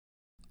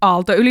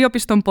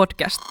Aalto-yliopiston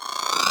podcast.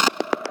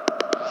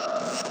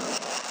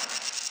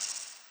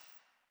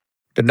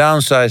 The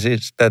downside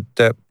is that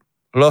a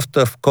lot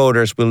of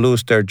coders will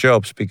lose their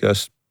jobs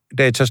because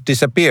they just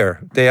disappear.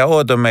 They are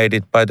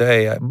automated by the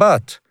AI.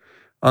 But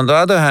on the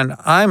other hand,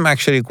 I'm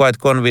actually quite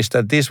convinced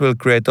that this will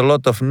create a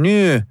lot of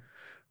new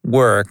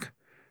work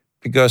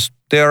because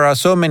there are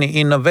so many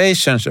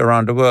innovations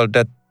around the world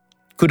that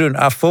couldn't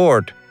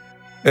afford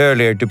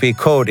earlier to be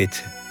coded.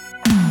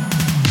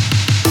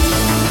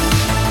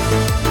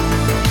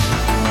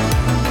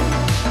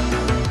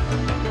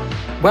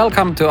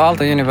 Welcome to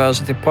Aalto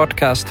University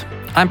podcast.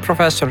 I'm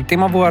Professor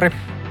Timo Vuori.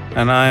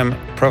 And I'm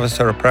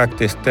Professor of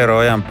Practice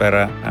Tero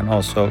Ojanperä and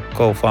also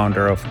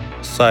co-founder of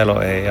Silo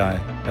AI,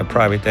 a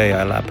private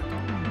AI lab.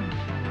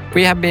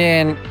 We have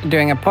been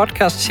doing a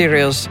podcast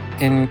series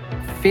in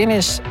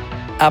Finnish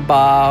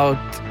about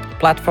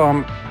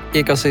platform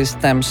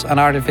ecosystems and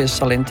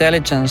artificial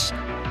intelligence.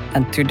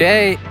 And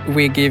today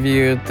we give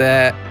you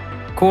the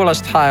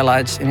coolest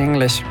highlights in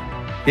English.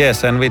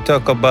 Yes, and we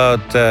talk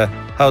about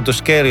how to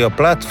scale your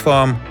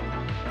platform,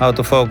 how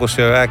to focus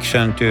your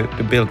action to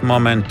build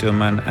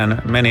momentum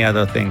and many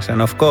other things.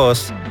 And of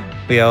course,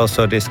 we are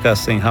also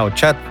discussing how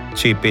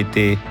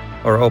ChatGPT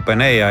or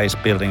OpenAI is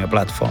building a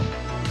platform.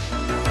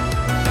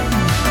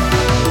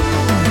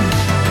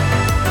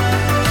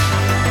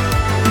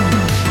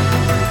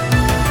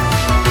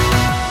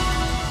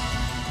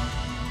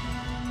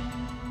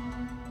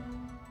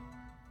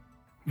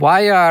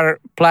 Why are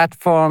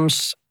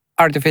platforms,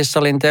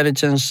 artificial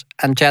intelligence,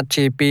 and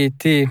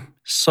ChatGPT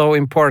so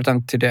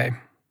important today?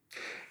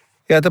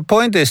 Yeah, the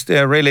point is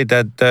really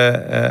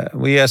that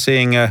we are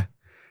seeing a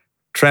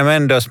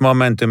tremendous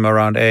momentum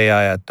around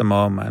AI at the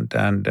moment.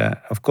 And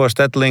of course,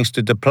 that links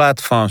to the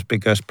platforms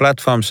because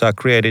platforms are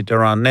created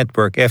around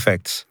network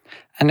effects.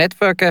 And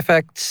network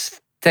effects,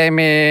 they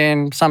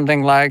mean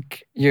something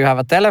like you have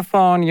a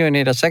telephone, you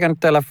need a second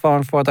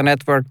telephone for the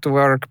network to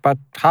work. But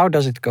how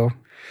does it go?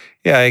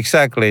 Yeah,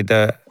 exactly.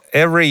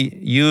 Every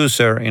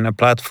user in a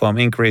platform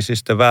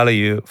increases the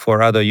value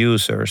for other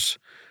users.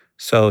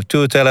 So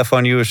 2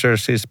 telephone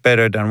users is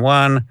better than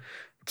 1,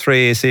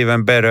 3 is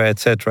even better,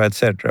 etc.,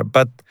 etc.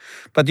 But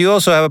you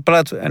also have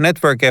a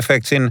network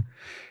effects in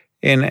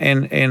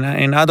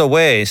other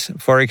ways.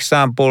 For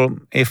example,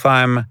 if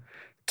I'm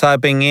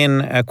typing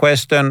in a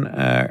question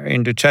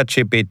into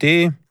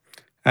ChatGPT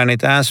and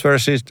it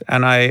answers it,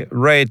 and I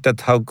rate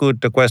that how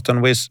good the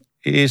question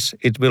is,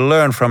 it will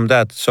learn from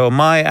that. So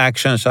my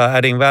actions are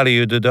adding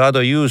value to the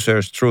other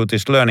users through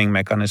these learning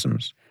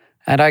mechanisms.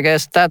 And I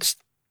guess that's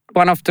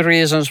one of the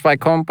reasons why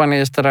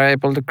companies that are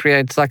able to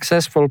create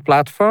successful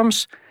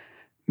platforms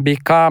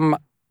become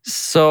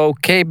so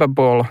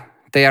capable.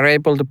 They are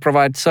able to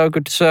provide so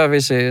good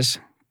services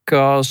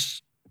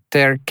because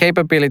their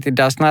capability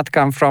does not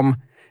come from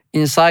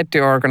inside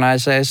the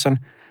organization,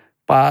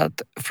 but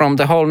from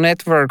the whole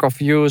network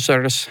of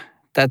users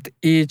that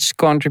each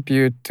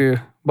contribute to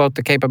both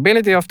the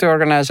capability of the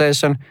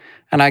organization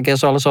and I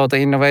guess also the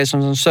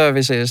innovations and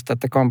services that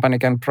the company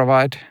can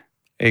provide.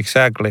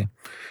 Exactly.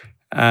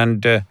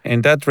 And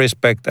in that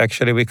respect,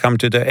 actually, we come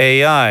to the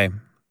AI,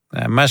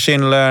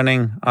 machine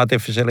learning,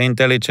 artificial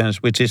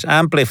intelligence, which is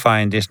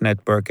amplifying this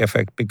network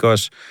effect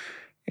because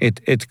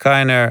it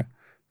kind of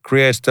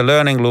creates the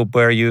learning loop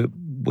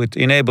which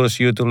enables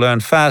you to learn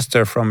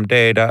faster from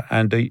data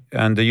and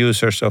the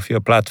users of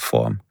your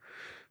platform.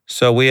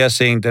 So we are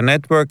seeing the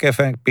network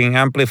effect being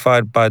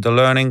amplified by the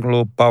learning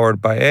loop powered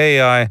by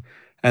AI,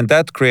 and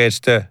that creates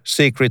the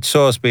secret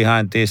sauce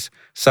behind these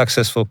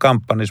successful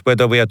companies,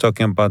 whether we are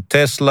talking about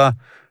Tesla,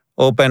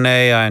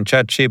 OpenAI and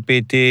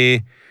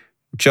ChatGPT,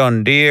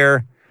 John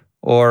Deere,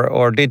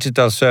 or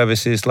digital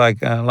services like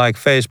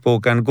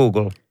Facebook and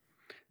Google.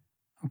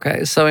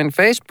 Okay, so in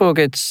Facebook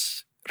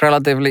it's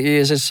relatively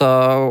easy.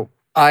 So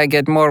I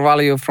get more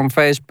value from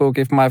Facebook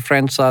if my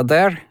friends are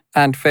there,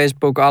 and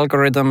Facebook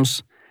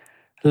algorithms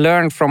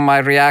learn from my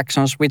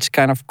reactions which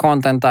kind of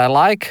content I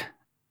like,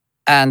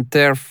 and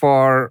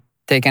therefore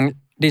they can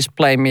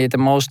display me the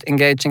most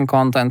engaging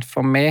content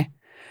for me.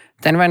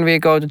 Then when we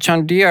go to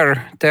John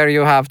Deere, there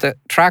you have the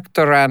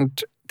tractor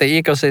and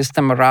the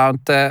ecosystem around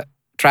the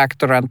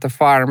tractor and the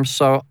farm.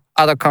 So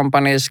other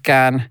companies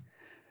can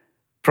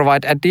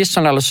provide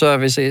additional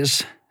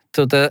services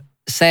to the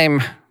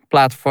same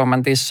platform,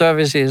 and these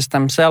services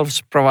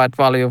themselves provide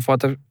value for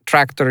the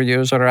tractor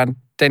user. And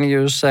then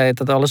you say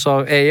that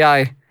also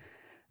AI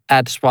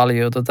adds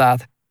value to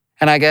that.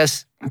 And I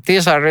guess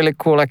these are really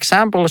cool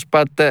examples,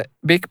 but the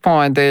big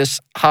point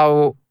is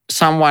how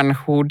someone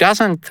who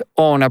doesn't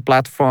own a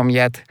platform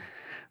yet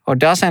or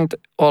doesn't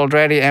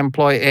already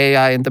employ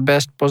AI in the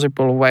best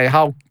possible way,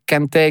 how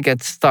can they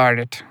get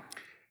started?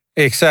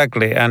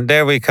 Exactly. And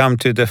there we come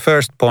to the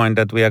first point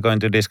that we are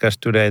going to discuss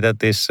today,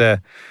 that is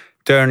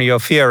turn your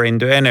fear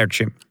into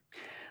energy.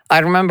 I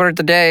remember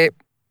the day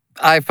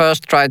I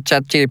first tried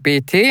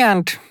ChatGPT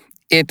and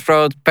it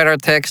wrote better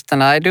text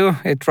than I do.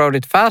 It wrote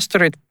it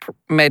faster. It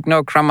made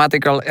no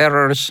grammatical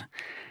errors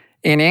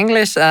in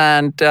English,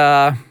 and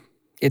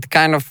it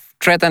kind of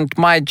threatened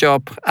my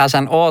job as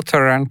an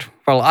author. And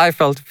well, I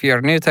felt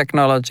fear. New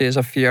technology is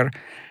a fear.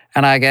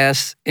 And I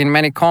guess in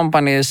many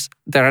companies,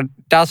 there are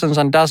dozens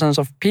and dozens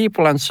of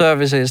people and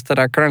services that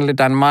are currently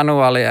done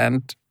manually.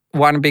 And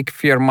one big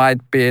fear might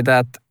be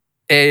that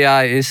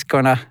AI is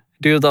going to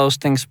do those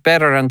things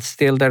better and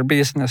steal their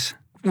business.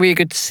 We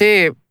could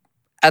see,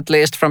 at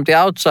least from the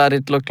outside,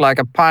 it looked like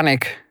a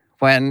panic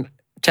when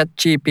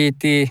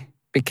ChatGPT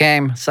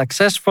became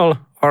successful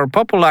or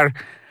popular.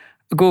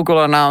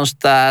 Google announced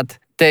that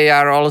they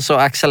are also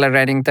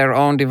accelerating their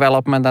own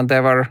development, and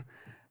there were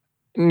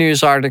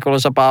news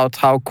articles about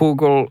how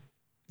Google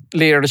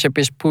leadership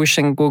is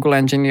pushing Google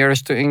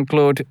engineers to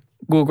include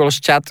Google's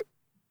chat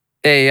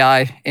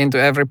AI into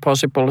every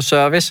possible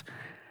service.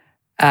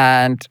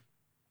 And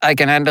I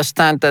can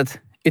understand that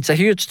it's a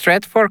huge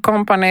threat for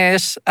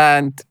companies,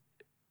 and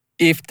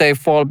if they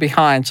fall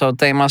behind, so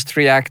they must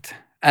react.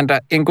 And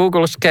in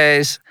Google's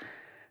case,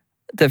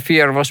 the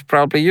fear was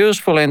probably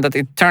useful in that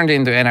it turned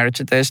into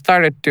energy. They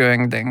started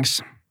doing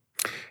things.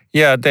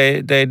 Yeah,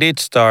 they did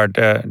start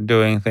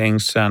doing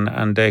things,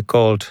 and they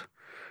called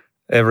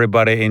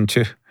everybody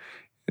into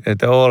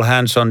the all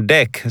hands on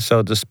deck,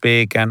 so to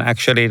speak. And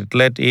actually it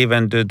led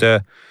even to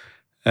the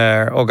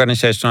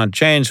organizational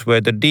change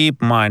where the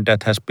DeepMind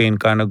that has been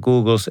kind of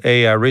Google's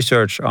AI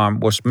research arm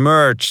was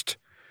merged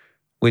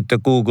with the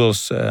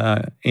Google's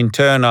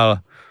internal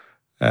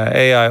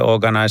AI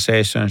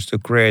organizations to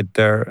create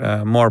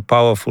their more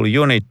powerful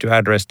unit to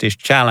address this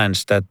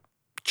challenge that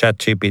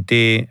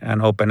ChatGPT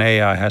and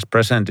OpenAI has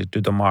presented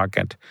to the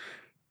market.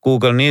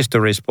 Google needs to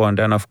respond,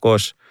 and of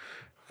course,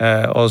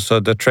 also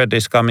the threat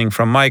is coming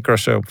from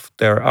Microsoft,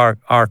 their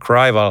arch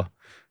rival,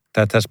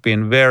 that has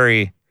been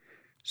very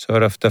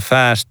sort of the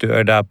fast to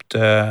adopt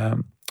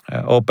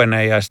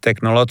OpenAI's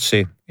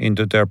technology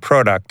into their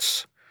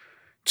products.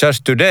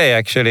 Just today,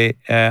 actually,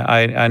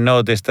 I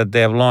noticed that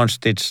they have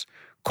launched its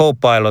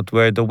Copilot,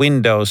 where the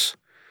Windows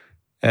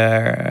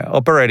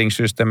operating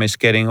system is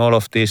getting all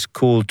of these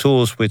cool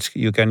tools which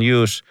you can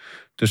use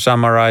to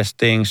summarize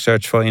things,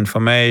 search for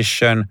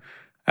information,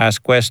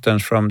 ask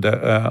questions from the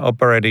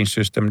operating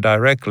system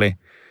directly.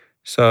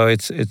 So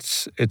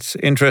it's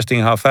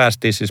interesting how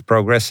fast this is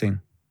progressing.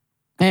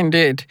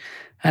 Indeed.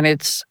 And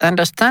it's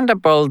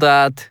understandable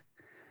that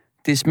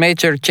these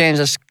major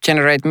changes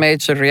generate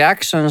major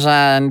reactions,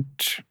 and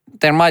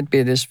there might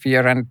be this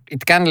fear, and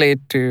it can lead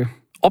to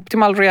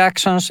optimal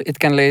reactions. It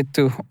can lead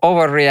to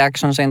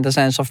overreactions in the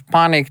sense of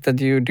panic,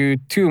 that you do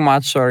too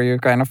much or you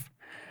kind of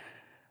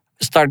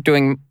start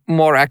doing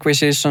more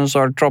acquisitions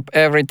or drop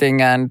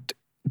everything and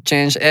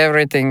change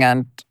everything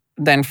and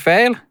then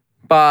fail.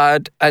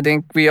 But I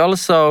think we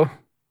also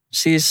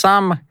see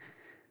some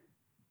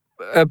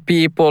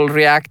people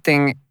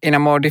reacting in a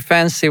more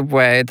defensive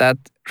way, that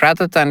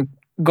rather than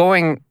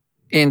going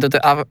into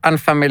the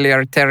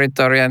unfamiliar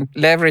territory and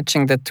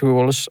leveraging the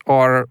tools,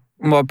 or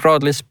more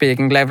broadly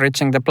speaking,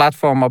 leveraging the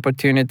platform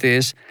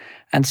opportunities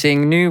and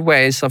seeing new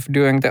ways of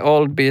doing the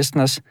old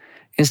business,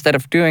 instead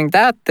of doing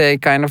that, they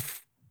kind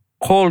of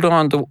hold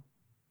on to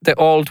the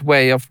old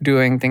way of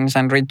doing things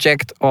and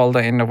reject all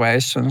the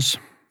innovations.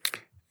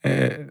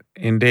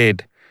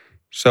 Indeed.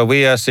 So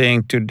we are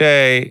seeing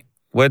today,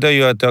 whether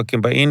you are talking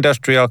about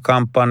industrial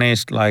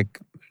companies like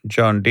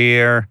John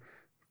Deere,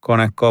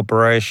 Connect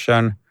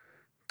Corporation,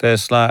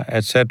 Tesla,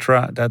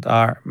 etc., that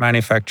are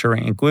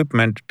manufacturing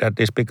equipment that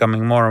is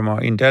becoming more and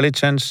more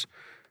intelligent,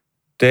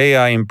 they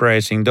are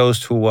embracing,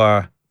 those who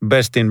are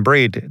best in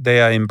breed, they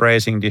are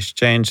embracing this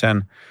change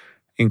and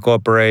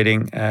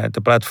incorporating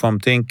the platform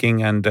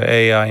thinking and the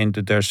AI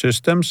into their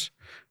systems.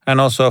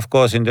 And also, of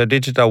course, in the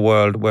digital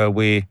world where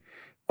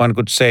one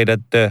could say that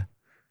the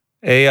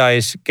AI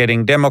is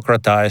getting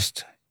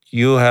democratized,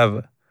 you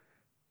have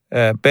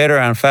better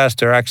and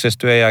faster access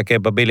to AI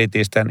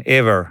capabilities than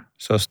ever.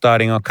 So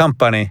starting a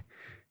company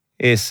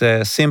is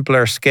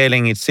simpler,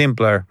 scaling it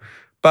simpler.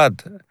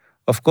 But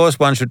of course,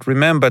 one should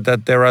remember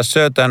that there are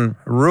certain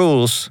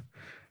rules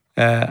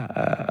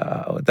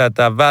that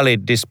are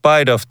valid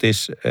despite of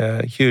this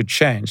huge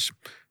change.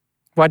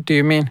 What do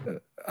you mean?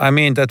 I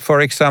mean that, for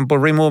example,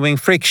 removing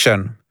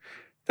friction.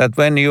 That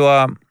when you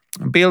are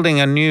building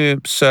a new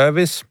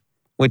service,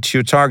 which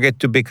you target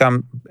to be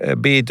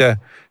the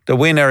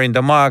winner in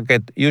the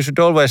market, you should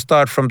always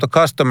start from the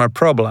customer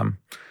problem.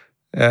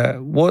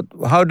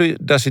 How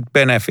does it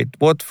benefit?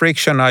 What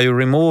friction are you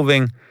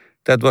removing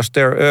that was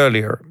there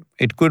earlier?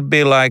 It could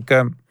be like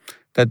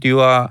that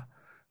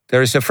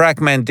there is a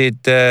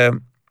fragmented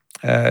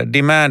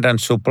demand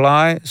and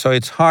supply, so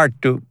it's hard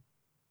to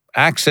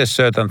access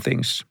certain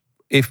things.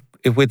 If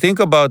we think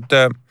about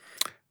the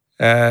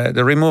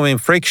removing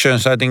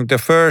frictions, I think the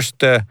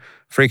first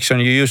friction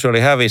you usually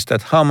have is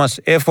that how much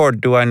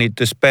effort do I need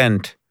to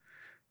spend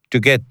to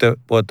get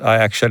what I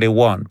actually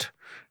want?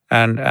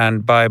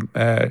 And by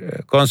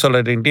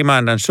consolidating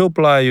demand and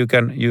supply, you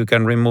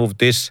can remove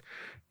this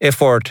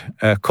effort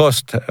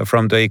cost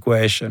from the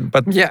equation.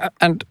 But yeah,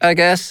 and I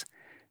guess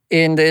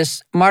in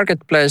this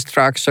marketplace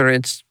structure,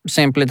 it's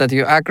simply that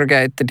you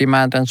aggregate the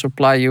demand and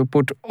supply. You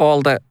put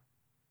all the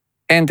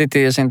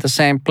entities in the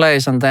same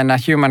place, and then a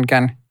human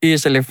can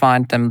easily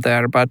find them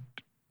there. But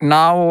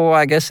now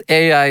I guess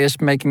AI is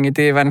making it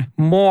even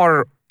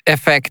more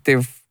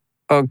effective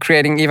or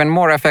creating even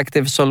more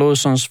effective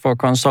solutions for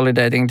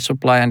consolidating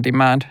supply and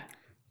demand.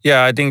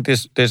 Yeah, I think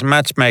this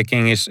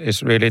matchmaking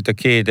is really the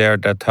key there,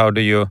 that how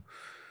do you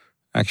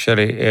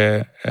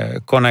actually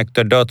connect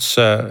the dots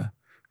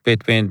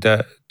between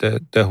the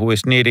who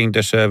is needing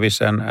the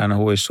service and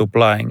who is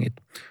supplying it.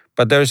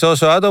 But there is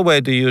also other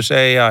way to use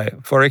AI.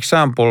 For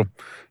example,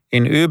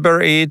 in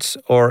Uber Eats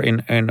or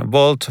in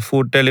Volt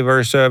food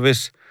delivery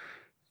service,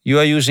 you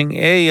are using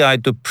AI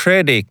to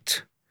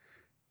predict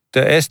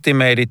the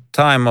estimated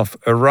time of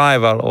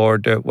arrival or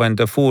when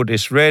the food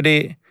is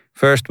ready,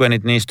 first when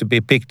it needs to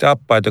be picked up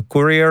by the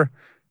courier,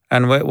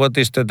 and what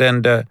is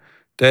the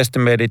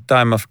estimated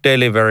time of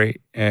delivery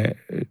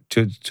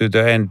to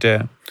the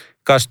end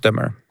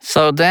customer.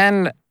 So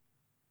then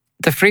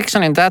the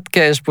friction in that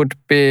case would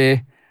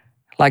be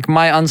like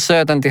my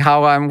uncertainty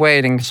how I'm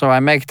waiting. So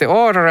I make the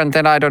order and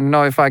then I don't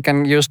know if I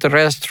can use the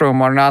restroom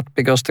or not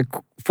because the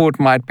food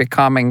might be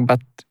coming. But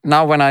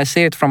now when I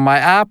see it from my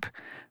app,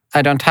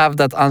 I don't have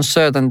that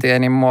uncertainty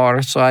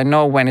anymore. So I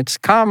know when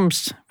it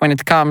comes,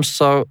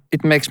 so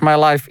it makes my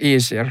life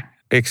easier.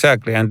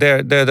 Exactly. And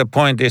there the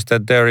point is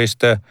that there is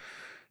the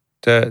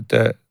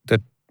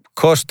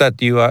cost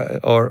that you are,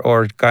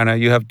 or kind of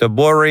you have the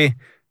worry,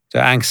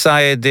 the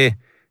anxiety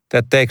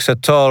that takes a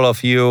toll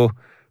of you.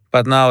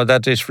 But now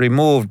that is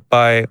removed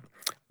by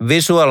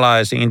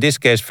visualizing, in this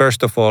case,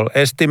 first of all,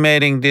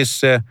 estimating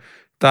this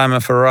time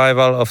of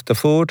arrival of the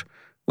food,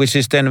 which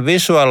is then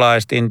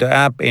visualized in the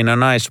app in a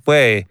nice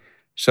way.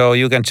 So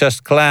you can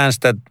just glance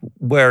that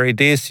where it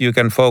is. You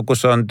can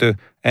focus on to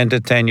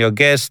entertain your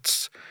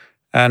guests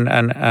and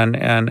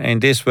in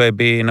this way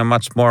be in a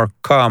much more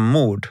calm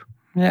mood.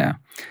 Yeah.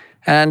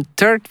 And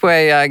third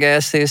way, I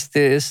guess, is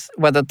this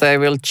whether they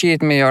will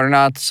cheat me or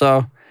not.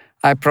 So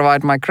I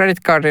provide my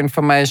credit card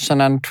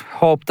information and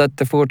hope that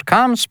the food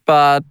comes,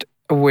 but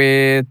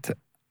with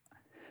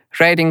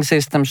rating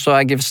systems, so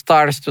I give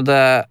stars to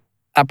the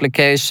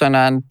application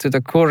and to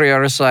the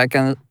courier so I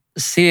can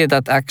see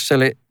that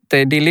actually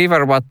they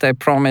deliver what they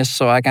promise,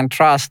 so I can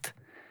trust.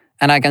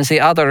 And I can see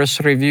others'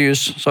 reviews,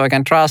 so I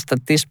can trust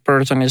that this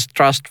person is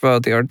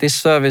trustworthy or this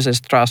service is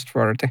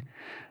trustworthy.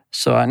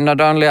 So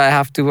not only I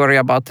have to worry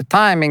about the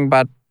timing,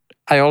 but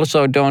I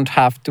also don't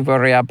have to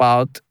worry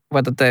about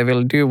whether they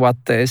will do what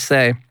they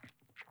say.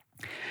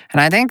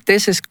 And I think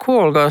this is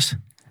cool because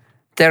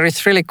there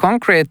is really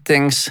concrete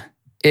things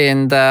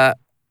in the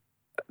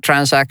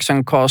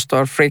transaction cost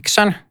or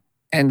friction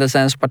in the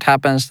sense what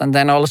happens, and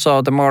then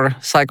also the more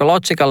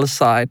psychological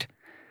side.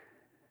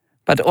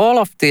 But all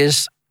of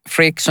these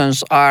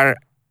frictions are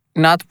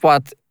not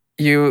what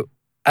you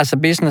as a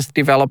business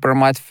developer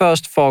might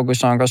first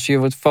focus on, because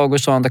you would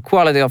focus on the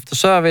quality of the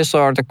service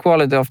or the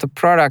quality of the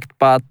product,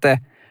 but the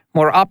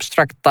more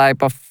abstract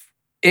type of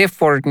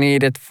effort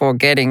needed for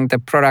getting the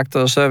product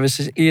or service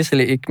is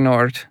easily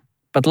ignored.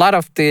 But a lot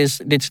of these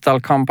digital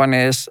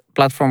companies,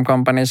 platform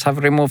companies, have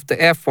removed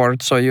the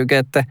effort, so you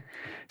get the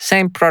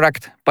same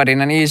product but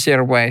in an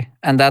easier way,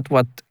 and that's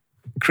what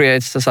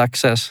creates the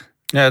success.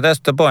 Yeah, that's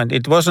the point.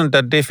 It wasn't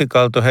that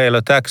difficult to hail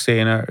a taxi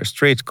in a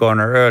street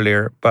corner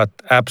earlier, but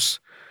apps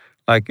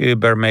like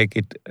Uber make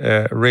it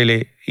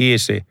really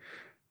easy.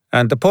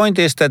 And the point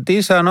is that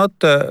these are not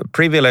the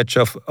privilege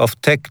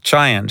of tech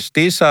giants.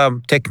 These are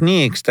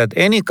techniques that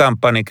any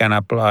company can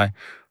apply.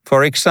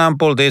 For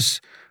example,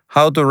 this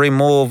how to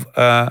remove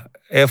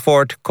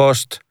effort,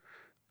 cost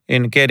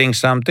in getting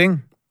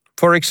something.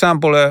 For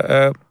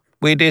example,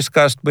 we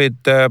discussed with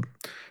a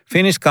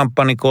Finnish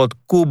company called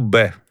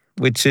Kubbe,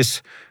 which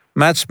is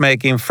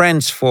matchmaking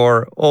friends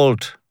for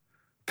old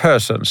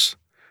persons.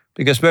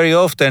 Because very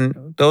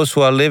often those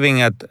who are living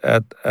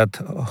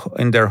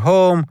in their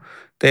home,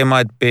 they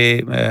might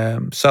be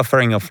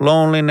suffering of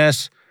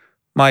loneliness,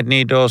 might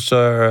need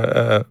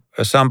also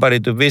somebody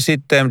to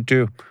visit them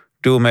to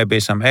do maybe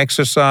some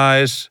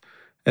exercise,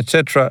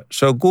 etc.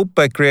 So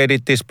Kubbe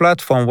created this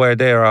platform where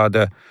there are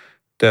the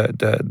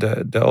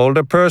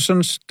older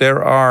persons.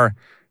 There are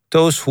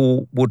those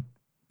who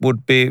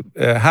would be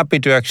happy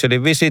to actually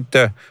visit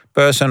the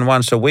person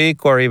once a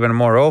week or even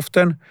more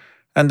often.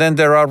 And then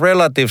there are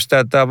relatives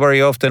that are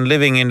very often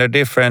living in a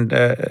different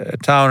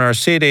town or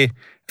city.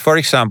 For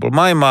example,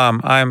 my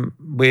mom,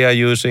 we are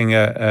using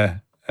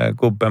a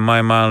Kubbe.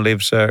 My mom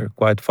lives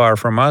quite far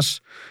from us.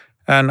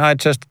 And I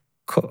just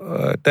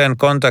then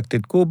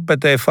contacted Kubbe.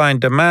 They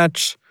find a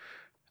match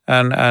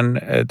and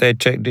they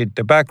did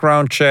the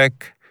background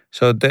check.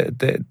 So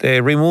they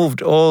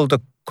removed all the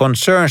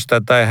concerns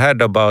that I had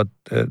about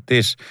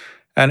this.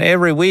 And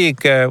every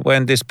week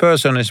when this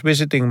person is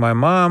visiting my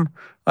mom,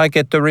 I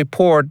get the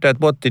report that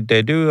what did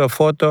they do, a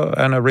photo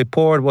and a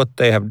report, what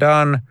they have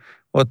done,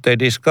 what they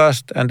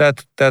discussed. And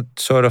that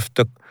sort of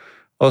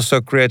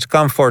also creates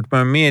comfort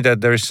for me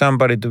that there is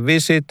somebody to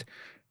visit.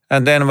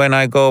 And then when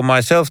I go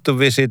myself to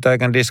visit, I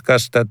can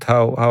discuss that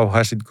how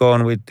has it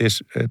gone with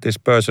this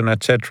person,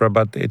 etc.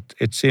 But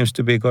it seems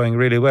to be going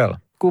really well.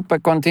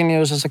 Kubbe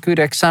continues as a good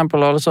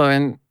example also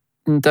in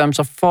terms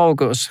of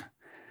focus.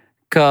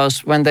 Because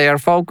when they are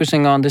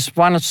focusing on this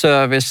one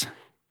service,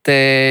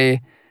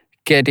 they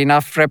get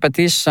enough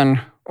repetition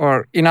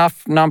or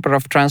enough number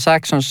of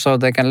transactions so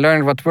they can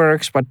learn what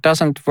works, what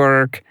doesn't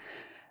work,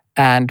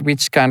 and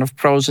which kind of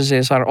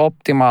processes are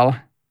optimal.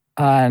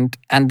 And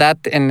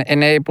that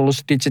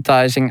enables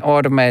digitizing,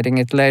 automating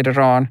it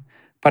later on,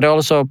 but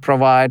also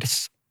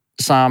provides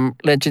some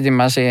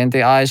legitimacy in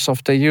the eyes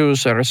of the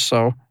users.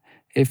 So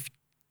if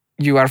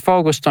you are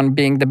focused on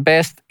being the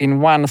best in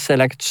one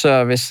select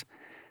service,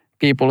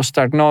 people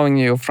start knowing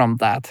you from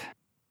that.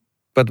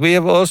 But we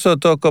have also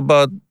talked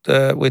about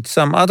with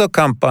some other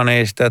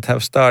companies that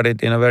have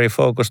started in a very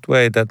focused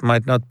way that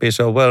might not be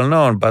so well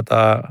known, but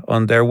are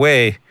on their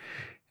way.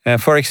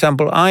 For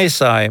example,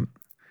 ICEYE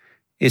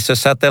is a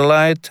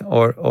satellite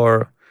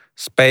or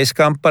space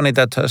company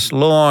that has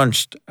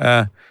launched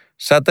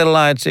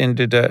satellites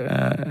into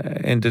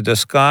the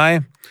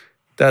sky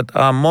that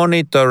are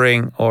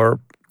monitoring or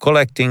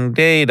collecting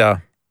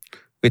data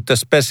with the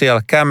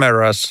special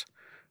cameras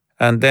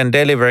and then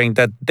delivering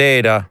that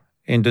data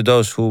into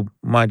those who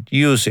might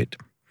use it.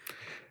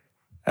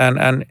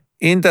 And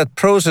in that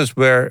process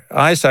where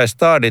ICEYE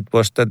started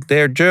was that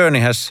their journey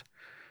has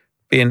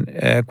been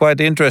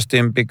quite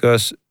interesting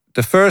because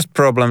the first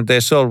problem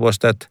they solved was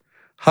that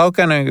how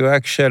can you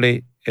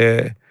actually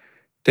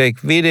take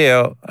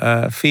video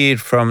feed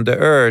from the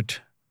earth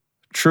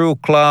through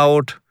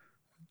cloud,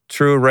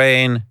 through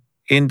rain,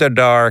 in the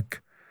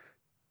dark.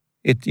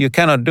 You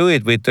cannot do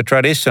it with the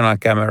traditional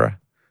camera.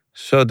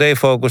 So they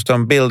focused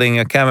on building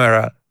a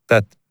camera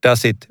that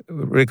does it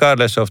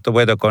regardless of the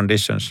weather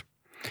conditions.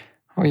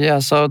 Oh yeah,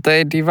 so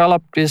they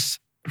developed this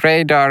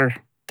radar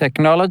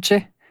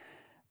technology,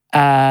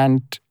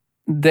 and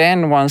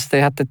then once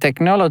they had the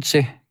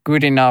technology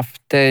good enough,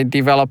 they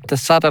developed the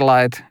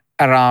satellite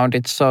around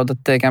it so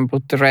that they can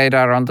put the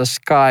radar on the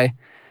sky.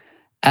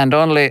 And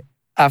only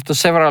after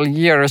several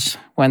years,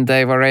 when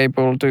they were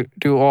able to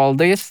do all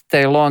this,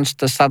 they launched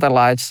the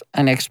satellites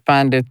and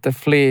expanded the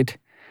fleet.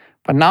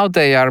 But now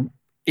they are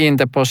in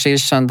the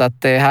position that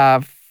they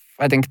have,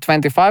 I think,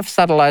 25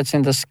 satellites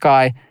in the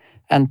sky,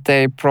 and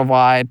they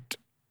provide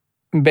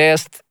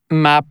best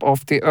map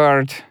of the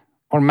Earth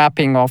or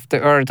mapping of the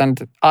Earth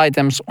and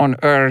items on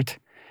Earth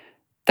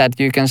that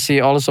you can see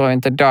also in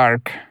the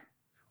dark.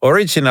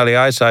 Originally,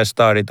 ICEYE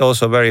started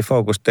also very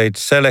focused. They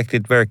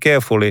selected very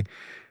carefully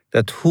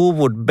that who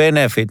would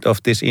benefit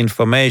of this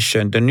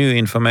information, the new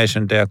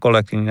information they are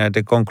collecting. And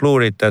they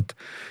concluded that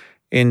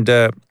in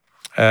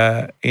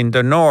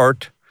the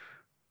north,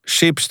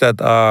 ships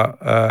that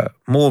are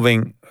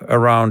moving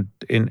around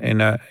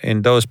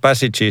in those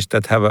passages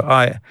that have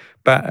a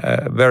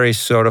very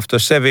sort of the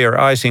severe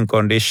ice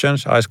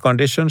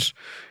conditions,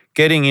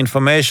 getting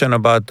information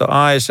about the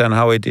ice and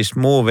how it is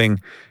moving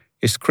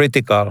is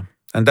critical.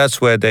 And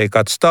that's where they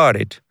got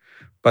started.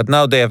 But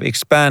now they have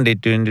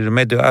expanded into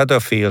many other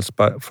fields,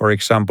 but for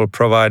example,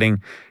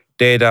 providing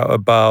data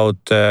about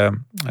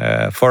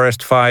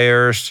forest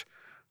fires,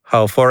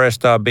 how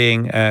forests are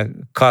being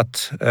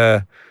cut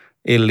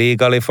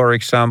illegally, for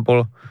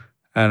example,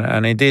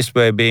 and in this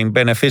way being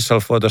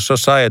beneficial for the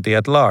society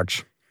at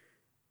large.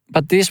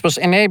 But this was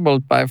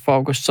enabled by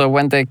Focus. So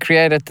when they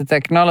created the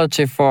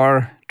technology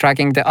for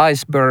tracking the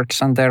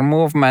icebergs and their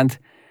movement,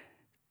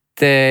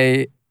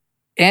 they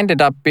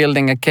ended up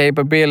building a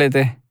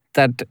capability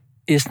that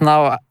is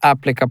now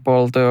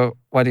applicable to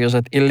what you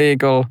said,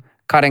 illegal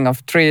cutting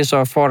of trees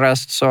or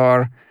forests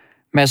or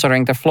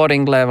measuring the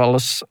flooding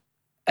levels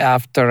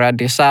after a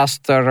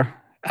disaster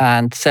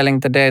and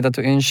selling the data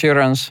to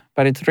insurance.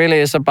 But it really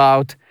is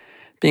about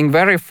being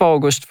very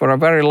focused for a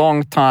very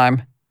long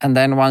time. And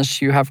then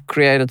once you have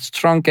created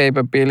strong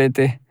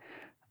capability,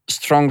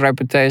 strong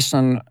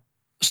reputation,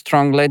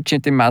 strong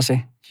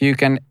legitimacy, you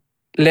can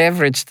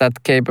leverage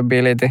that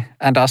capability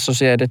and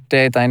associated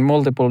data in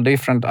multiple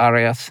different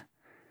areas.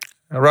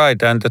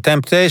 Right, and the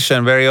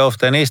temptation very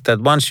often is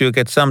that once you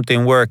get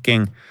something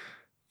working,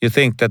 you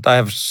think that I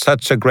have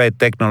such a great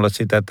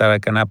technology that I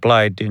can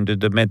apply it into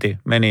the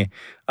many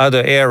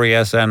other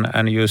areas,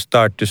 and you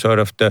start to sort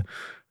of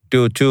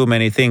do too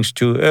many things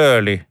too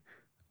early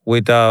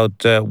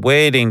without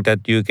waiting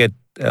that you get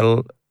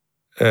a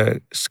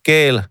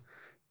scale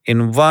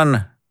in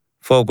one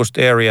focused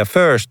area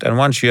first, and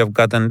once you have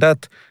gotten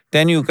that,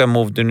 then you can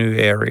move to new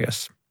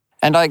areas.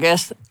 And I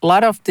guess a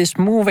lot of this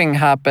moving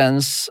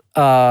happens,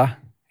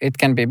 it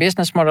can be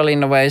business model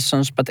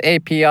innovations, but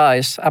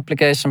APIs,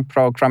 application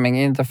programming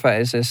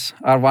interfaces,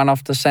 are one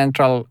of the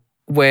central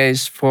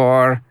ways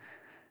for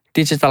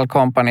digital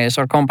companies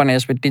or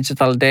companies with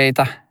digital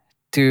data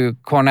to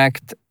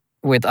connect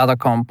with other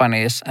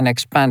companies and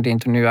expand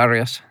into new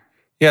areas.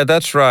 Yeah,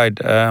 that's right.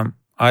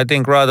 I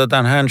think rather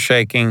than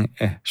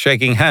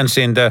shaking hands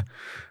in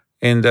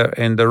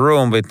the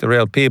room with the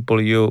real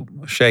people, you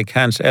shake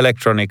hands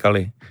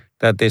electronically.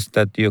 That is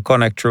that you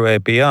connect through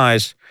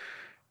APIs.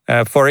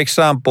 For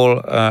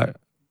example,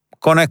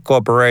 Connect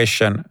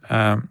Corporation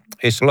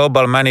is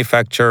global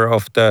manufacturer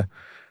of the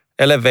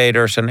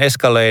elevators and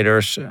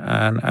escalators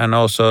and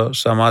also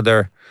some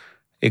other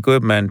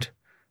equipment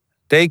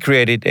they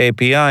created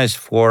APIs,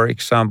 for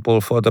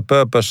example, for the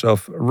purpose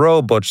of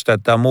robots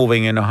that are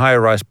moving in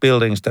high-rise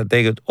buildings, that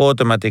they could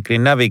automatically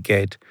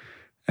navigate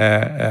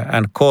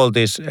and call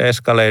these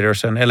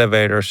escalators and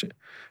elevators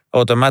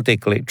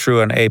automatically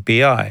through an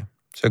API.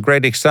 It's a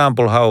great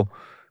example how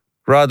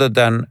rather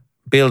than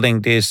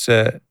building these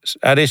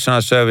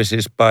additional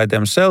services by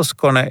themselves,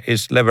 Kone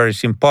is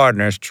leveraging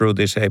partners through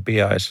these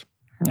APIs.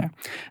 Yeah.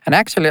 And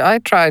actually, I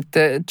tried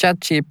the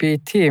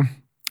ChatGPT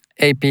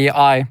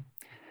API.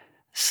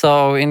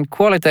 So in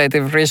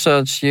qualitative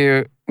research,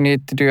 you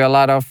need to do a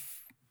lot of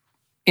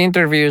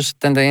interviews,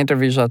 then the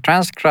interviews are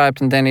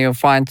transcribed, and then you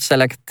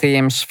select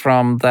themes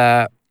from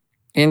the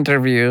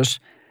interviews.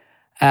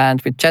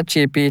 And with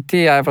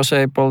ChatGPT, I was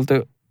able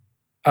to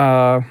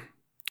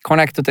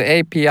connect to the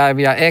API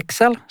via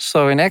Excel.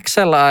 So in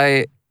Excel,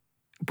 I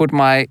put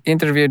my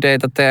interview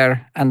data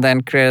there and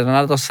then create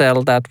another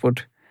cell that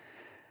would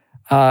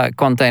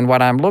contain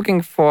what I'm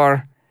looking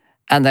for.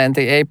 And then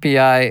the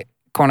API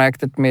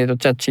connected me to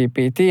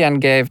ChatGPT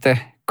and gave the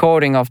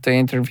coding of the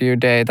interview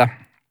data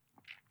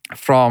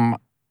from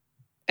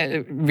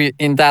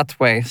in that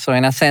way. So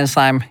in a sense,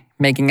 I'm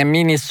making a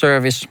mini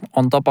service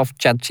on top of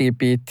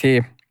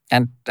ChatGPT.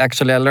 And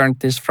actually, I learned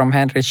this from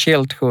Henry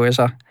Schild, who is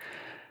a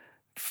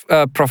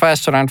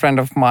professor and friend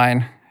of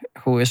mine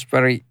who is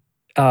very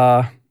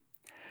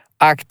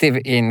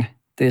active in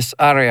this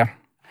area.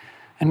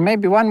 And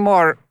maybe one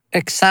more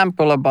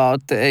example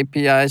about the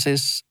APIs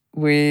is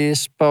we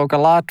spoke a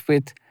lot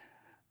with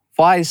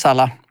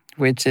Vaisala,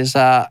 which is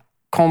a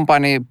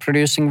company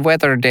producing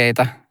weather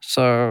data.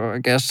 So I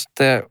guess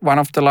one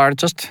of the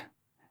largest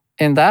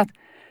in that.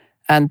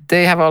 And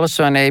they have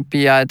also an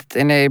API that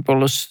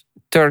enables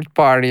third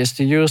parties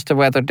to use the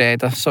weather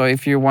data. So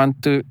if you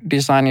want to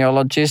design your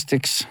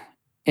logistics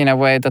in a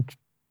way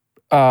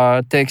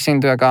that takes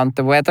into account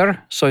the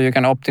weather, so you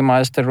can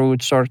optimize the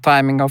routes or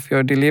timing of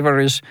your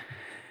deliveries,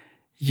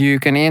 you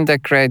can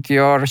integrate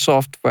your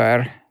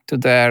software to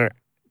their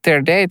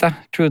data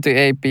through the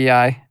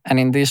API, and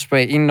in this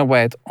way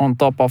innovate on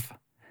top of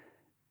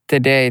the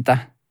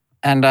data.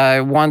 And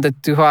I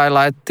wanted to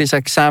highlight this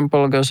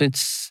example because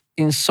it's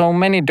in so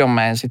many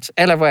domains. It's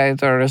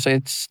elevators,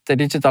 it's the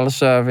digital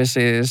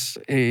services,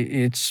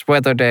 it's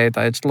weather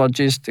data, it's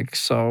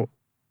logistics. So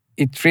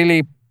it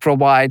really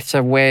provides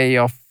a way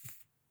of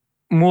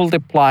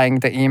multiplying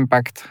the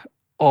impact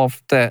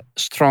of the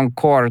strong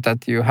core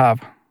that you have.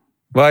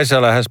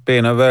 Vaisala has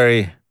been a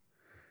very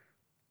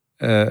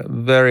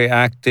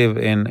active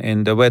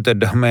in the weather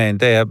domain.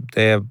 They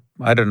have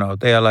I don't know,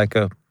 they are like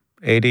a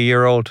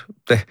 80-year-old,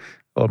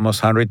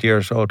 almost 100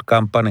 years old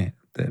company,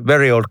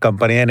 very old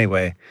company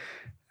anyway.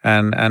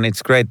 And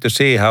it's great to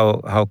see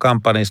how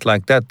companies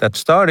like that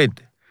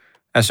started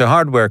as a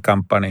hardware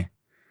company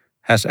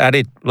has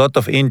added a lot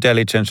of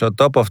intelligence on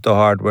top of the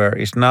hardware,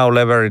 is now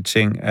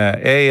leveraging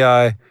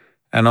AI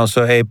and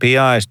also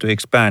APIs to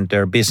expand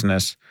their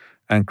business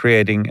and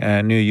creating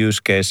new use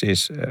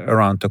cases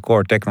around the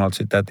core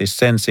technology that is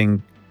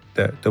sensing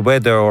the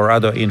weather or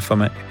other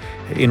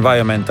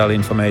environmental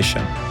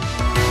information.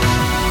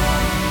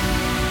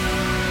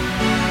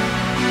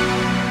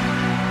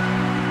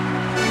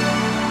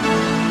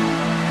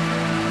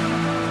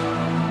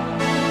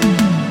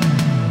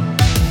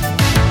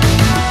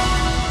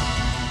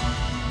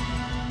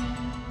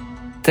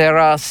 There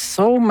are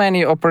so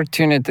many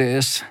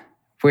opportunities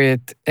with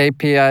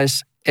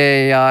APIs,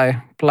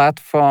 AI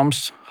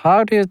platforms.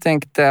 How do you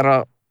think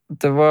the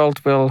world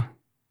will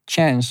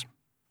change?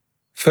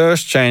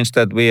 First change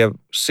that we have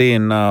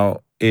seen now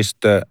is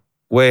the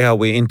way how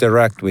we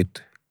interact with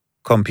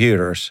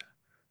computers.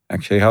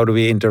 Actually, how do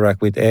we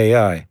interact with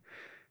AI?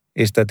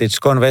 Is that it's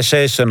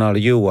conversational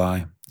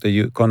UI,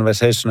 the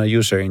conversational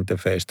user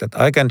interface, that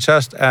I can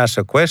just ask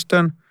a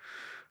question,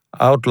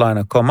 outline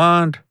a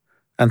command,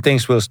 and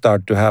things will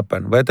start to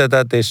happen. Whether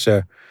that is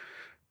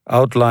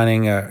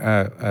outlining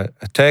a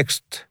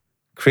text,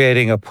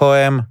 creating a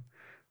poem,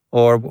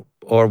 or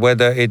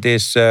whether it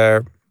is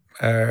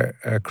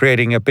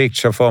creating a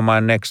picture for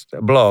my next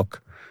blog,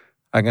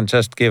 I can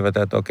just give it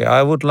that, okay,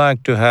 I would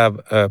like to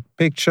have a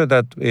picture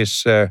that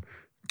is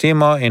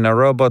Timo in a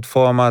robot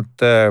format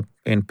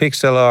in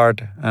pixel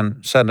art,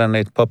 and suddenly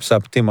it pops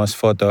up Timo's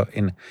photo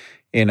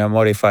in a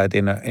modified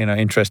in an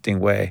interesting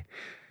way.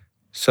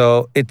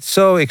 So it's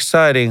so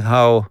exciting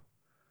how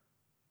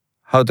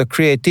the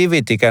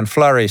creativity can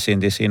flourish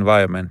in this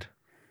environment.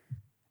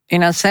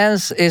 In a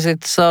sense, is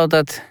it so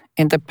that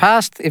in the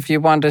past, if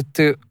you wanted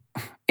to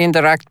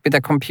interact with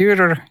a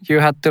computer, you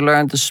had to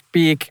learn to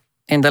speak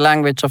in the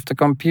language of the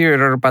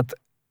computer, but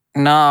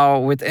now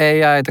with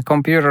AI, the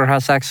computer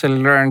has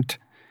actually learned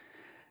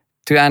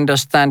to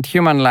understand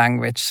human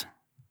language.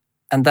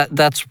 And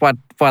that's what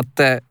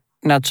the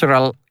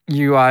natural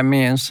UI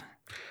means.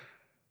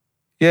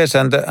 Yes,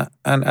 and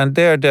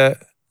they're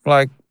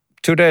like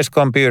today's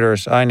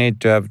computers, I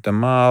need to have the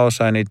mouse,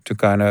 I need to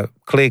kind of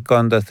click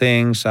on the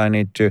things, I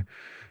need to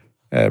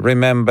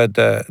remember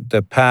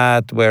the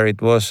path where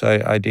it was,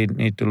 I didn't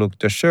need to look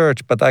the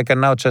search, but I can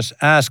now just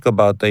ask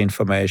about the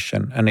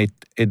information and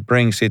it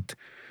brings it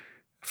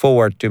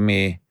forward to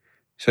me.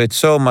 So it's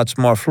so much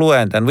more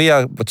fluent, and we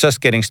are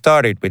just getting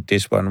started with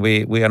this one.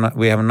 We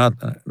have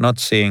not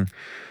seen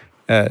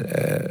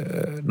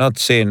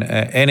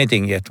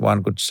anything yet,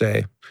 one could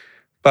say.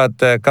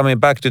 But coming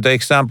back to the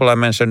example I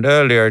mentioned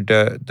earlier,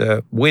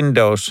 the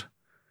Windows,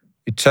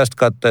 it just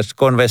got this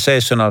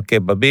conversational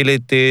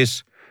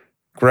capabilities,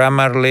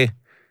 Grammarly,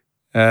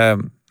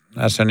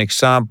 as an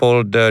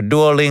example, the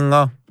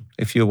Duolingo.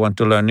 If you want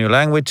to learn new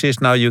languages,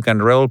 now you can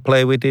role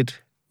play with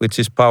it, which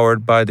is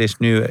powered by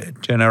this new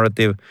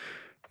generative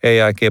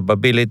AI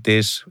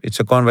capabilities. It's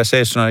a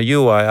conversational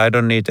UI. I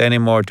don't need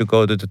anymore to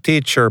go to the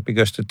teacher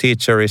because the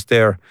teacher is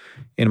there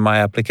in my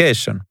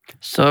application.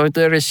 So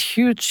there is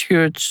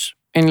huge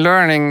in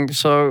learning.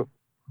 So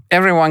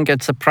everyone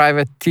gets a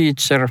private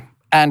teacher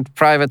and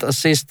private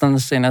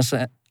assistant in a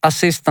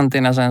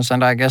sense,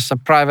 and I guess a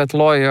private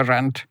lawyer.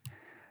 And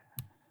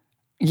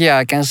yeah,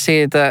 I can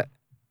see that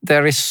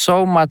there is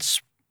so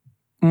much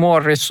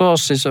more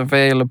resources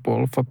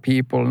available for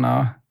people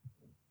now.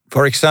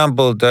 For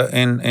example,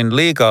 in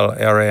legal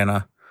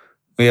arena,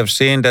 we have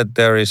seen that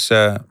there is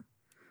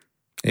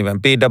even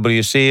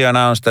PwC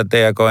announced that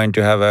they are going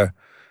to have a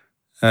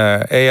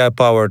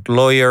AI-powered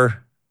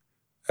lawyer,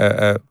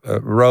 a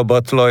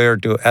robot lawyer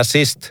to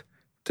assist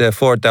the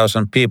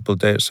 4,000 people.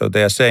 So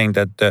they are saying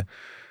that the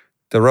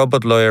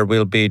robot lawyer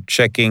will be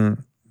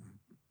checking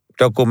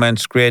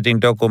documents, creating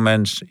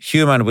documents.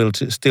 Human will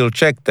still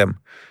check them.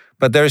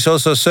 But there is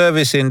also a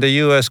service in the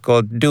US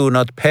called Do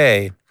Not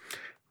Pay,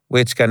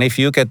 which can, if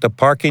you get the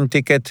parking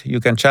ticket, you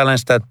can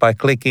challenge that by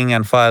clicking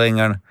and filing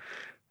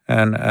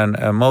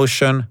a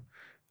motion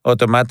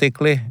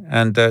automatically.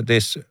 And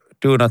this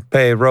Do Not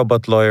Pay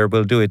robot lawyer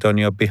will do it on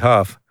your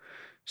behalf.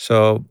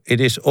 So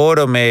it is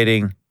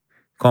automating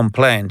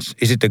complaints.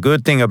 Is it a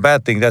good thing or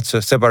bad thing? That's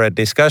a separate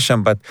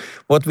discussion. But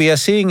what we are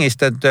seeing is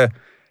that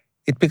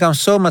it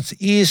becomes so much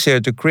easier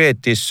to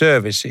create these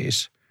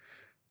services.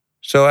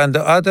 So, and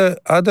on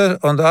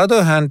the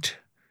other hand,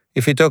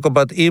 if we talk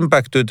about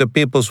impact to the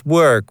people's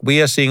work, we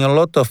are seeing a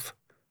lot of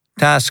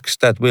tasks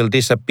that will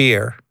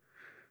disappear.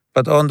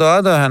 But on the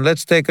other hand,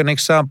 let's take an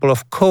example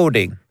of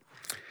coding.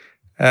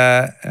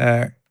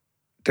 There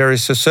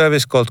is a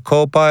service called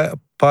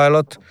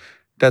Copilot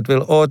that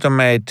will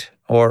automate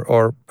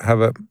or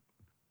have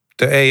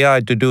the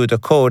AI to do the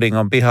coding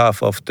on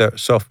behalf of the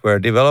software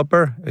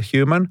developer, a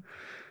human.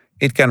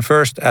 It can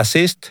first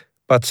assist,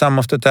 but some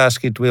of the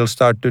tasks it will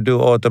start to do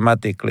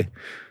automatically.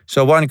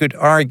 So one could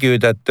argue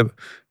that the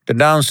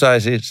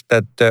downside is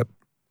that a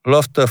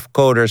lot of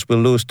coders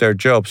will lose their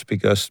jobs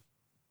because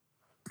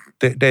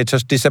they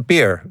just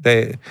disappear.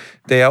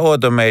 They are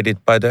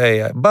automated by the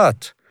AI.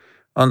 But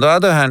on the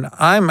other hand,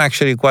 I'm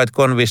actually quite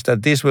convinced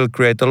that this will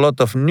create a lot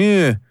of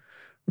new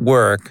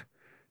work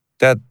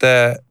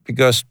that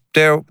because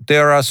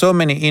there are so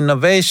many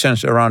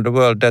innovations around the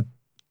world that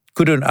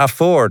couldn't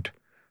afford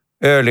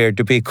earlier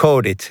to be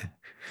coded.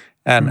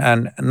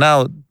 And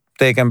now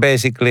they can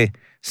basically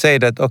say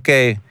that,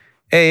 okay,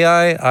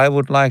 AI, I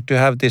would like to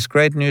have this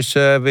great new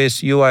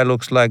service. UI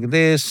looks like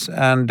this,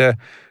 and the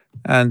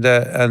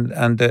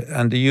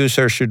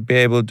user should be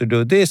able to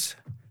do this,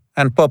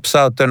 and pops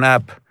out an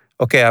app.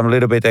 Okay, I'm a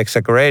little bit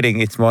exaggerating.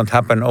 It won't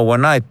happen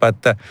overnight,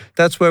 but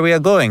that's where we are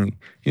going.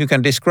 You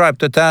can describe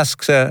the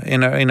tasks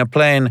in a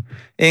plain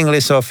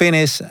English or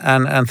Finnish,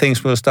 and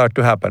things will start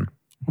to happen.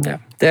 Yeah,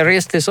 there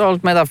is this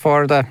old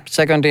metaphor, the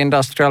second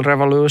industrial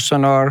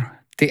revolution or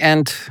the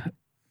end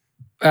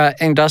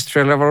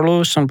industrial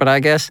revolution, but I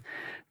guess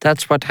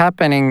that's what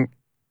happening.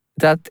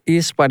 That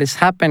is what is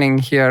happening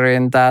here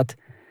in that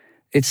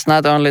it's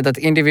not only that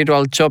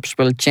individual jobs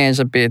will change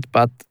a bit,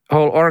 but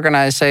whole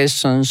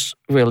organizations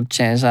will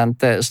change and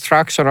the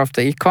structure of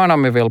the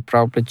economy will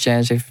probably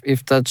change.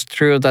 If that's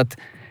true, that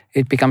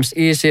it becomes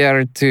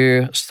easier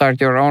to start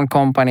your own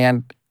company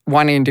and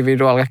one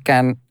individual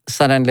can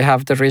suddenly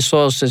have the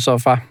resources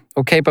of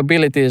or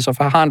capabilities of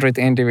 100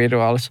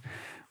 individuals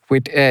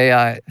with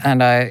AI.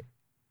 And I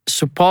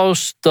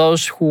suppose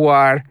those who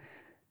are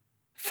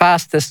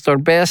fastest or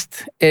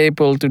best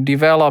able to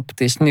develop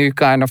this new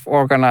kind of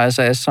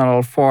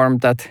organizational form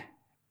that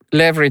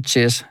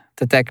leverages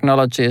the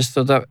technologies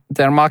to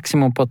their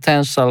maximum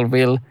potential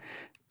will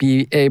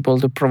be able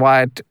to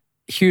provide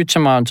huge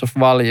amounts of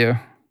value.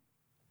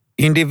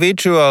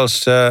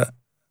 Individuals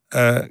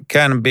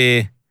can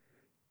be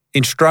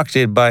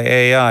instructed by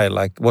AI,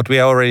 like what we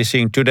are already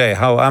seeing today,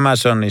 how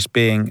Amazon is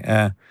being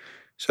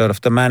sort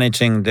of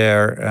managing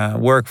their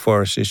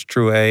workforce is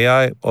through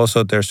AI.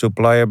 Also their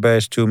supplier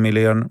base, 2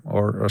 million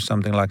or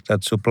something like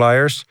that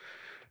suppliers.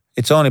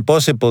 It's only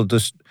possible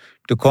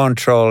to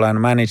control and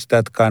manage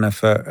that kind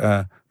of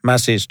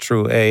masses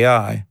through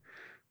AI.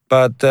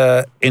 But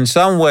in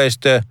some ways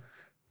the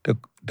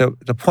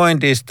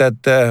point is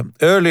that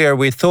earlier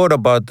we thought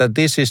about that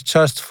this is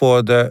just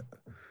for the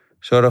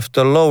sort of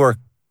the lower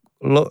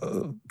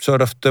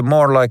sort of the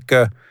more like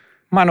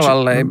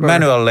manual labor.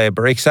 Manual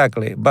labor,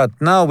 exactly. But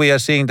now we are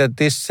seeing that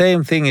this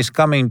same thing is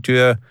coming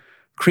to a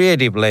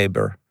creative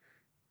labor,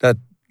 that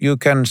you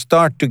can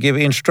start to give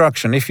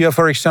instruction. If you're,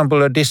 for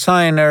example, a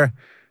designer,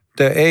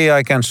 the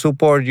AI can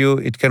support you,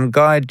 it can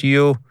guide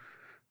you,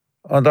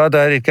 On the other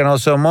hand, it can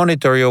also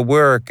monitor your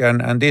work,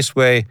 and this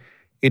way,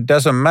 it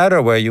doesn't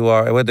matter where you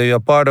are, whether you're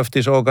part of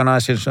this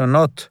organization or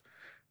not.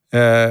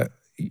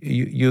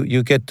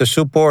 You get the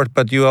support,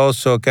 but you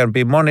also can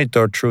be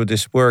monitored through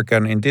this work,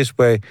 and in this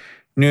way,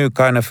 new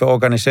kind of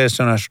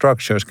organizational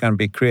structures can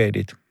be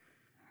created.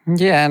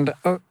 Yeah, and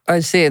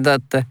I see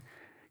that the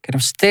kind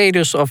of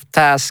status of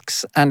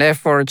tasks and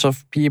efforts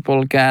of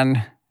people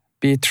can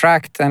be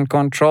tracked and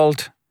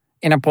controlled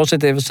in a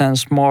positive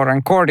sense more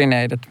and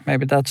coordinated.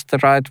 Maybe that's the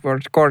right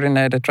word,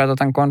 coordinated rather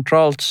than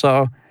controlled.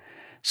 So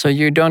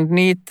you don't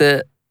need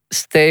the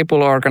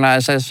stable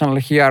organizational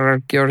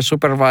hierarchy or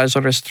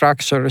supervisory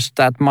structures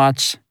that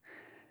much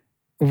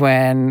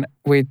when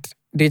with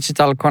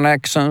digital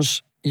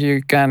connections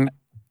you can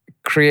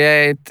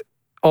create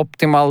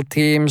optimal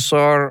teams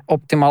or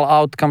optimal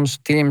outcomes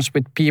teams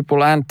with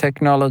people and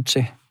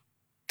technology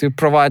to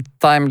provide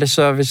timely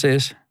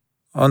services.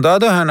 On the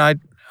other hand,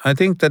 I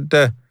think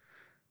that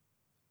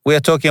we are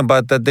talking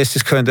about that this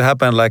is going to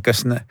happen like a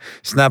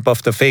snap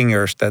of the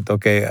fingers, that,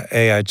 okay,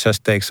 AI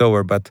just takes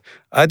over. But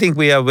I think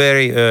we are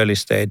very early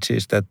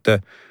stages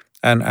that,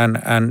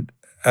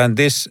 and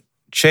this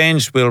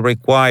change will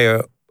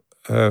require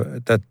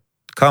that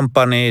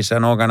companies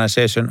and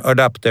organizations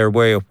adapt their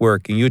way of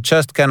working. You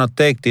just cannot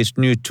take these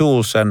new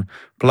tools and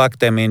plug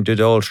them into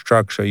the old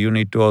structure. You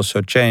need to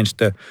also change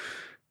the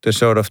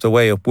sort of the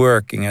way of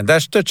working. And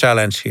that's the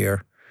challenge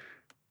here.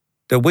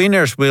 The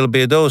winners will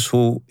be those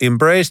who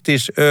embrace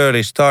this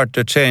early, start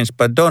to change,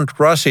 but don't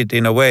rush it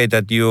in a way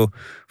that you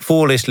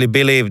foolishly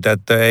believe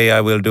that the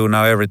AI will do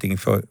now everything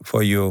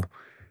for you.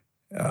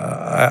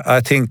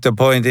 I think the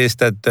point is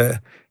that the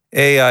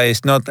AI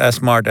is not as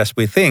smart as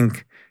we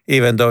think,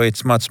 even though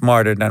it's much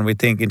smarter than we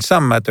think in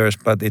some matters,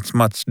 but it's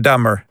much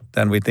dumber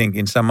than we think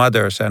in some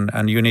others,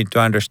 and you need to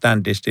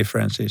understand these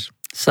differences.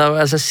 So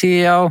as a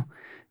CEO,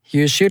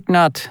 you should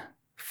not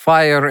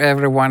fire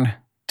everyone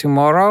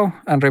tomorrow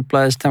and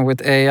replace them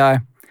with AI.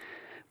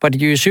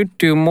 But you should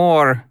do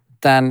more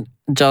than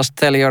just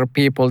tell your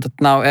people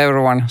that now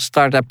everyone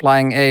start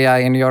applying AI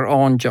in your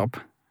own job.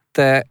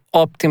 The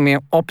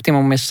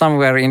optimum is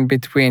somewhere in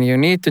between. You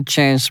need to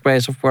change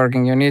ways of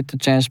working. You need to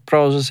change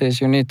processes.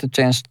 You need to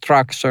change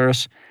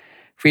structures.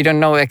 We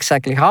don't know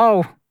exactly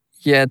how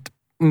yet,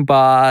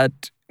 but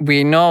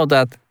we know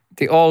that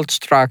the old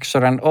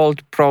structure and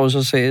old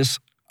processes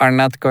are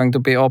not going to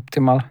be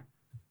optimal.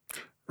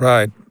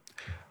 Right.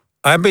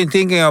 I've been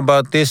thinking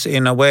about this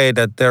in a way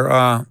that there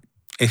are,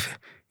 if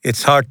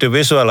it's hard to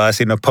visualize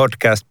in a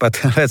podcast, but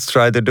let's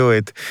try to do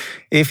it.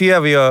 If you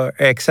have your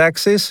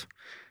x-axis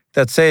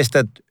that says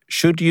that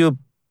should you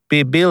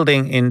be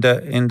building in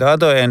the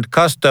other end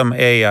custom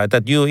AI,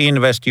 that you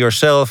invest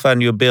yourself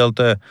and you build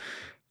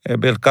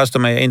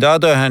custom AI. In the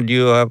other hand,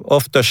 you have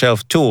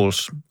off-the-shelf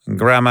tools,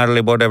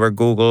 Grammarly, whatever,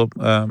 Google,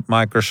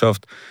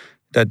 Microsoft,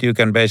 that you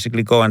can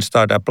basically go and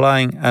start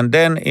applying. And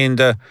then in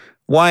the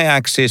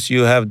y-axis,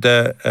 you have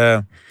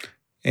the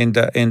in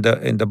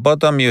the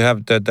bottom you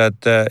have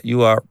that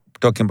you are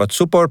talking about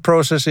support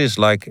processes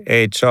like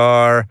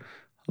HR,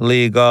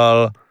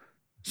 legal,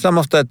 some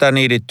of that are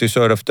needed to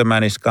sort of the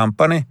manage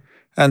company,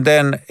 and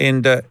then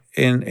in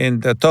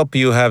the top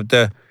you have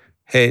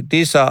hey,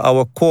 these are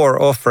our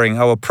core offering,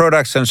 our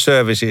products and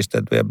services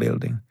that we are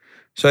building.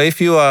 So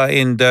if you are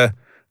in the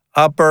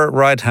upper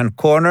right-hand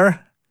corner,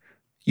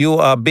 you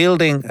are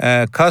building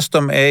a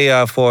custom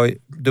AI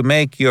to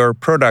make your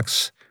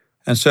products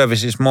and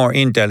services more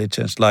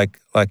intelligent. Like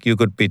you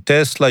could be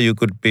Tesla, you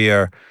could be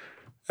a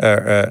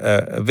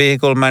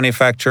vehicle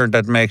manufacturer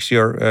that makes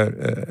your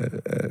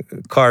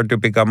car to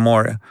become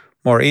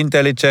more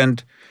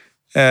intelligent,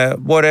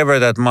 whatever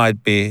that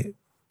might be.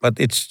 But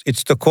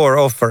it's the core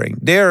offering.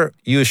 There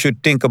you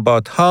should think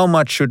about how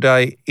much should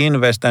I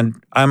invest and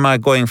am I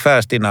going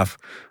fast enough?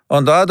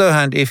 On the other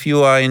hand, if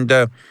you are in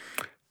the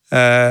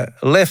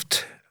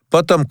left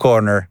bottom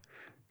corner,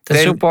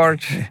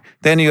 support.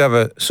 Then you have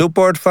a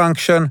support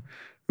function,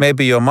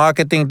 maybe your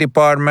marketing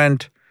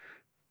department,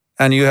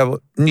 and you have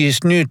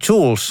these new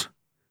tools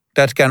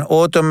that can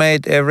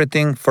automate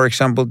everything. For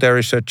example, there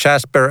is a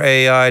Jasper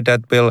AI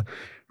that will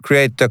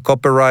create the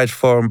copyright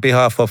on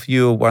behalf of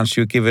you once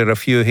you give it a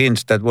few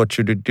hints that what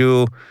should it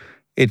do.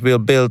 It will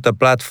build a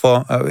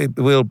platform, it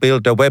will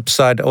build a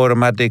website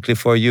automatically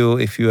for you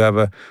if you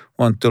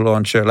want to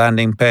launch a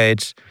landing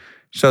page.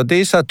 So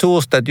these are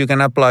tools that you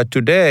can apply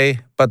today,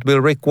 but will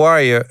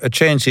require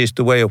changes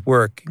to way of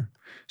working.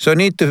 So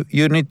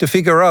you need to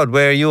figure out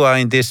where you are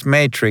in this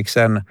matrix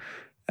and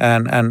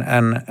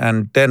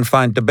then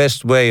find the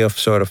best way of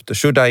sort of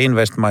should I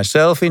invest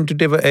myself into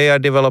AI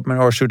development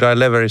or should I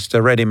leverage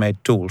the ready-made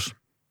tools?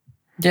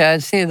 Yeah, I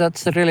see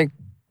that's a really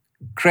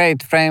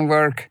great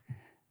framework.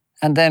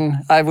 And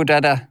then I would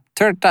add a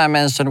third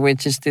dimension,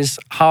 which is this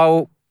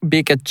how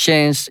big a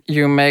change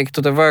you make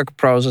to the work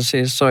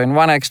processes. So in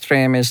one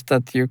extreme is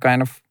that you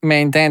kind of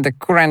maintain the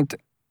current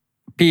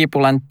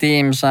people and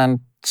teams and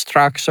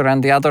structure,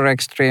 and the other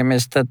extreme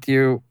is that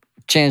you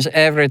change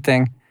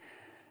everything.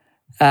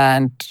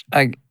 And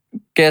I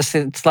guess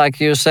it's like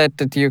you said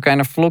that you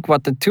kind of look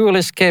what the tool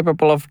is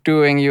capable of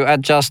doing, you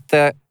adjust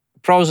the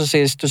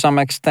processes to some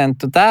extent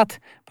to that.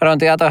 But on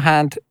the other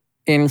hand,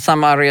 in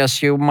some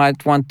areas, you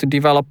might want to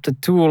develop the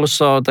tool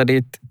so that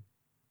it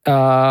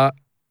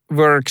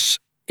works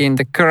with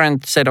the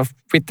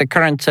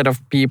current set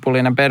of people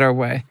in a better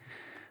way.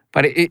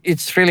 But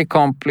it's really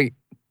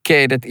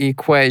complicated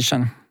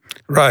equation.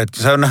 Right.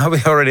 So now we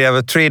already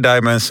have 3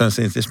 dimensions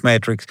in this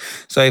matrix.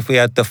 So if we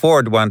had the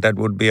 4th one, that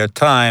would be a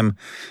time.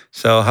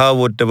 So how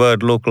would the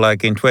world look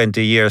like in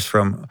 20 years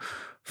from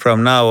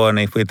now on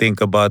if we think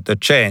about the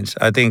change?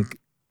 I think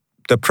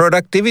the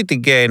productivity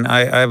gain,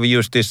 I've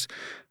used this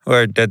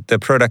word that the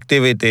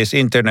productivity is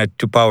internet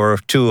to power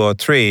of 2 or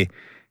 3,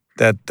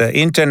 that the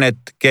internet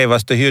gave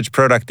us the huge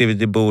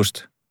productivity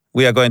boost.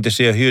 We are going to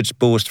see a huge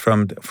boost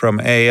from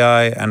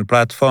AI and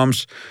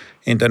platforms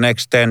in the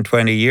next 10,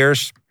 20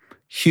 years.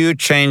 Huge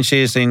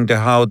changes in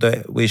how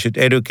we should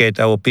educate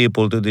our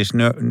people to this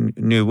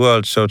new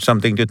world. So it's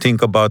something to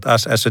think about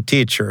us as a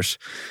teachers.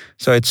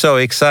 So it's so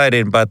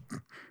exciting, but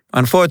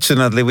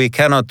unfortunately we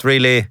cannot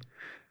really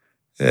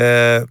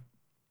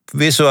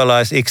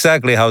visualize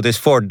exactly how this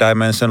 4th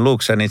dimension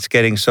looks, and it's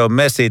getting so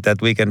messy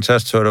that we can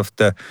just sort of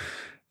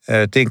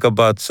think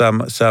about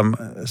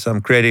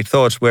some creative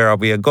thoughts where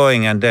we are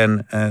going, and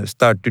then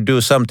start to do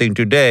something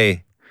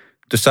today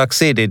to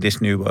succeed in this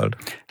new world.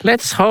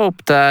 Let's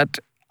hope that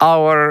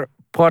our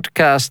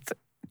podcast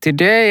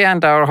today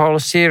and our whole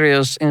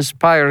series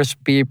inspires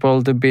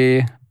people to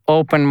be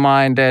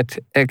open-minded,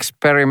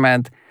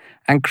 experiment,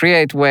 and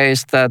create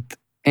ways that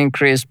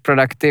increase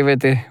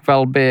productivity,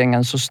 well-being,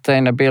 and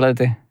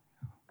sustainability.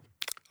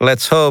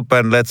 Let's hope,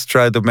 and let's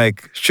try to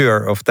make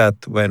sure of that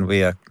when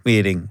we are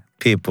meeting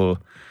people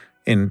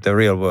in the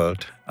real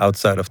world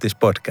outside of this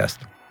podcast.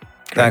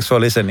 Thanks for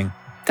listening.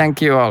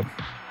 Thank you all.